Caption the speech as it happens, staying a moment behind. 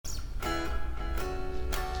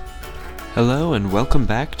Hello and welcome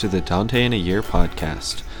back to the Dante in a Year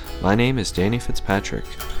podcast. My name is Danny Fitzpatrick,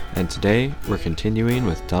 and today we're continuing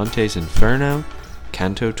with Dante's Inferno,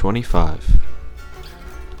 Canto 25.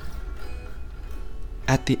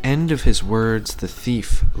 At the end of his words, the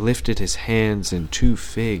thief lifted his hands in 2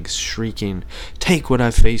 figs, shrieking, "Take what I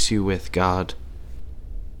face you with, God!"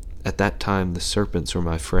 At that time the serpents were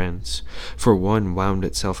my friends, for one wound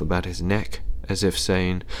itself about his neck, as if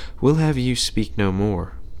saying, "We'll have you speak no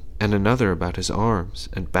more," and another about his arms,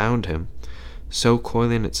 and bound him, so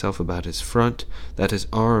coiling itself about his front that his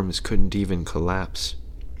arms couldn't even collapse.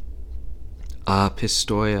 Ah,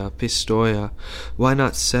 Pistoia, Pistoia, why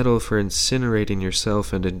not settle for incinerating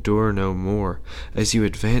yourself and endure no more, as you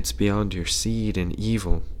advance beyond your seed in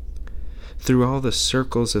evil? Through all the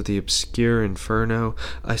circles of the obscure inferno,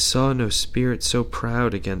 I saw no spirit so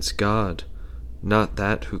proud against God, not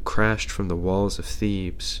that who crashed from the walls of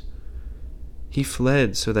Thebes. He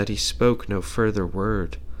fled so that he spoke no further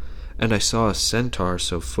word, and I saw a centaur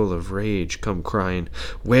so full of rage come crying,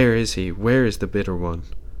 "Where is he? Where is the bitter one?"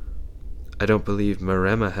 I don't believe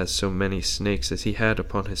Maremma has so many snakes as he had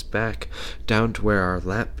upon his back, down to where our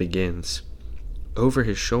lap begins. Over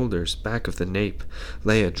his shoulders, back of the nape,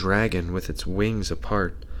 lay a dragon with its wings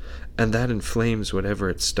apart, and that inflames whatever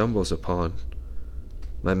it stumbles upon.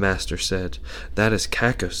 My master said, "That is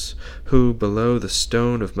Cacus, who, below the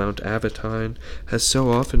stone of Mount Avetine, has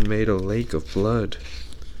so often made a lake of blood.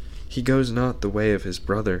 He goes not the way of his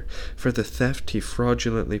brother, for the theft he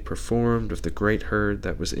fraudulently performed of the great herd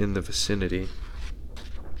that was in the vicinity,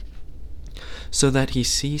 so that he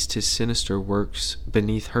ceased his sinister works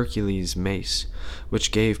beneath Hercules' mace,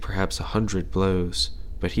 which gave perhaps 100 blows,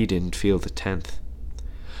 but he didn't feel the 10th.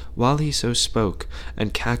 While he so spoke,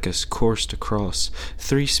 and Cacus coursed across,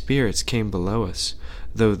 3 spirits came below us,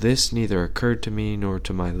 though this neither occurred to me nor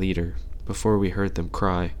to my leader, before we heard them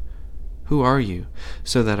cry, "Who are you?"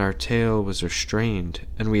 so that our tale was restrained,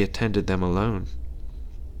 and we attended them alone.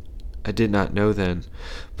 I did not know then,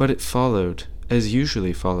 but it followed, as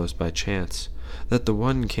usually follows by chance, that the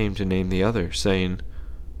one came to name the other, saying,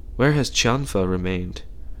 "Where has Cianfa remained?"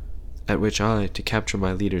 At which I, to capture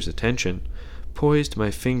my leader's attention, poised my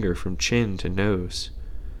finger from chin to nose.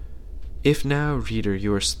 If now, reader,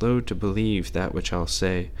 you are slow to believe that which I'll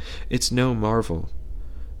say, it's no marvel,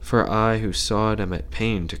 for I who saw it am at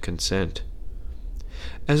pain to consent.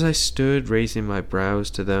 As I stood raising my brows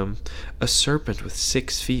to them, a serpent with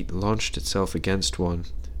 6 feet launched itself against one,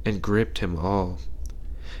 and gripped him all.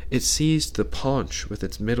 It seized the paunch with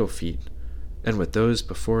its middle feet, and with those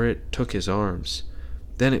before it took his arms.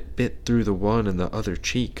 Then it bit through the one and the other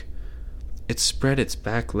cheek. It spread its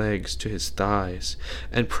back legs to his thighs,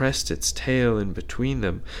 and pressed its tail in between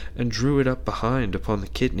them, and drew it up behind upon the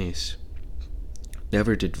kidneys.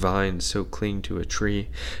 Never did vine so cling to a tree,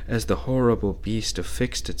 as the horrible beast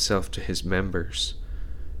affixed itself to his members.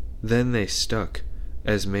 Then they stuck,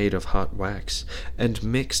 as made of hot wax, and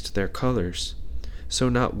mixed their colors, so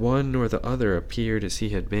not one nor the other appeared as he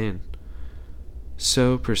had been.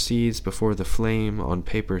 So proceeds before the flame on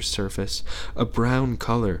paper's surface a brown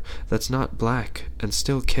color that's not black and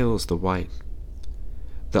still kills the white.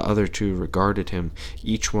 The other 2 regarded him,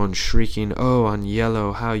 each one shrieking, "Oh,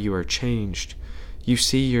 Agnello, how you are changed! You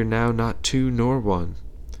see you're now not 2 nor 1.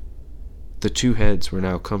 The 2 heads were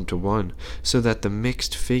now come to one, so that the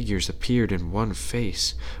mixed figures appeared in one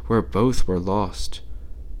face, where both were lost.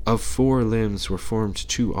 Of 4 limbs were formed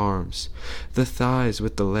 2 arms. The thighs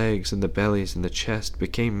with the legs and the bellies and the chest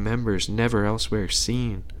became members never elsewhere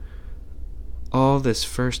seen. All this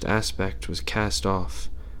first aspect was cast off.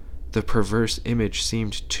 The perverse image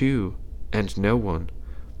seemed 2 and no one,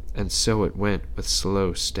 and so it went with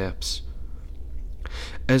slow steps.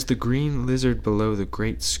 As the green lizard below the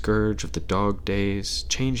great scourge of the dog days,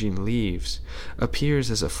 changing leaves, appears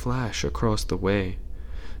as a flash across the way,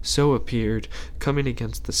 so appeared, coming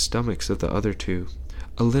against the stomachs of the other 2,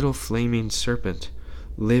 a little flaming serpent,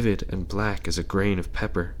 livid and black as a grain of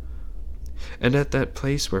pepper. And at that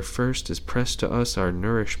place where first is pressed to us our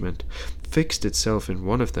nourishment, fixed itself in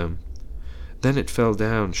one of them. Then it fell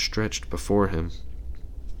down stretched before him.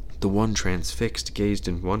 The one transfixed gazed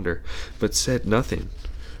in wonder, but said nothing.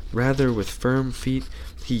 Rather, with firm feet,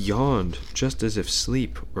 he yawned, just as if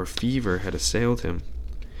sleep or fever had assailed him.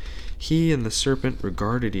 He and the serpent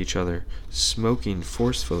regarded each other, smoking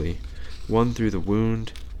forcefully, one through the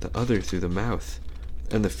wound, the other through the mouth,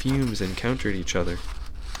 and the fumes encountered each other.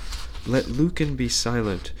 Let Lucan be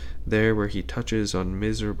silent, there where he touches on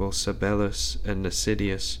miserable Sabellus and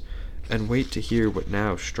Nasidius, and wait to hear what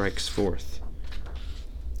now strikes forth.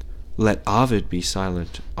 Let Ovid be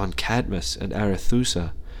silent on Cadmus and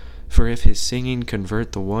Arethusa, For if his singing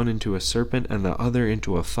convert the one into a serpent and the other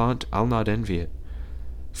into a font, I'll not envy it.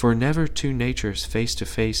 For never two natures face to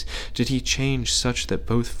face did he change such that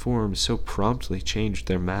both forms so promptly changed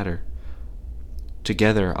their matter.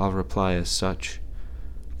 Together I'll reply as such,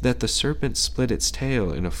 that the serpent split its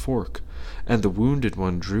tail in a fork, and the wounded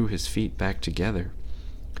one drew his feet back together.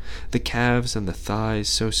 The calves and the thighs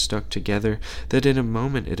so stuck together that in a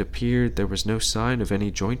moment it appeared there was no sign of any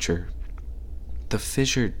jointure. The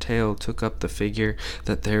fissured tail took up the figure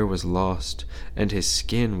that there was lost, and his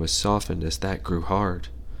skin was softened as that grew hard.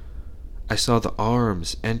 I saw the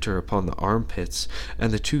arms enter upon the armpits,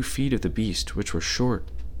 and the 2 feet of the beast, which were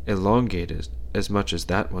short, elongated as much as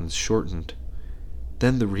that one's shortened.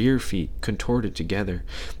 Then the rear feet, contorted together,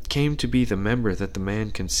 came to be the member that the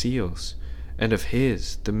man conceals, and of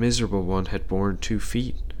his the miserable one had borne 2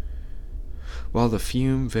 feet. While the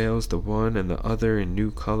fume veils the one and the other in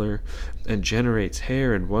new color, and generates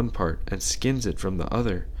hair in one part and skins it from the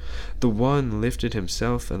other, the one lifted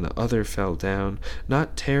himself and the other fell down,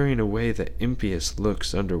 not tearing away the impious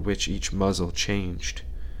looks under which each muzzle changed.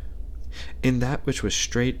 In that which was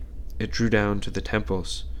straight it drew down to the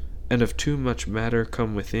temples, and of too much matter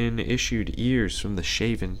come within issued ears from the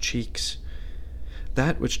shaven cheeks.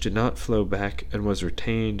 That which did not flow back and was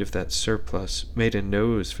retained of that surplus made a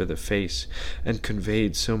nose for the face, and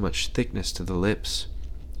conveyed so much thickness to the lips.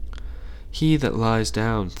 He that lies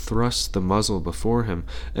down thrusts the muzzle before him,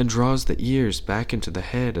 and draws the ears back into the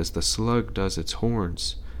head as the slug does its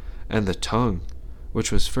horns, and the tongue,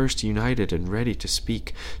 which was first united and ready to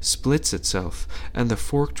speak, splits itself, and the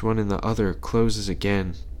forked one in the other closes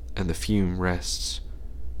again, and the fume rests.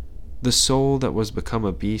 The soul that was become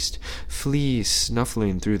a beast flees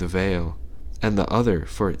snuffling through the veil, and the other,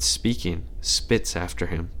 for its speaking, spits after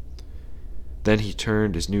him. Then he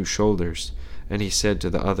turned his new shoulders, and he said to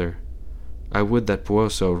the other, I would that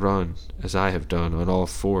Buoso run, as I have done, on all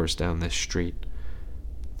 4s down this street.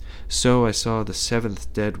 So I saw the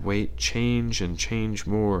 7th dead weight change and change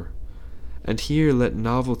more, and here let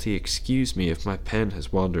novelty excuse me if my pen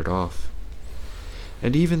has wandered off.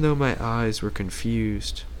 And even though my eyes were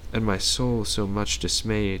confused, and my soul so much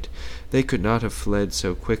dismayed, they could not have fled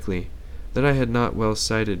so quickly, that I had not well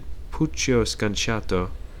sighted Puccio Scanciato,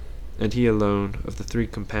 and he alone, of the 3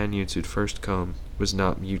 companions who'd first come, was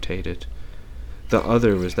not mutated. The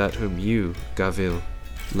other was that whom you, Gavil,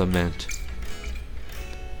 lament.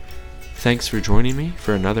 Thanks for joining me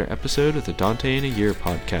for another episode of the Dante in a Year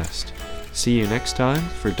podcast. See you next time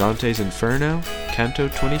for Dante's Inferno, Canto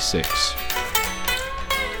 26.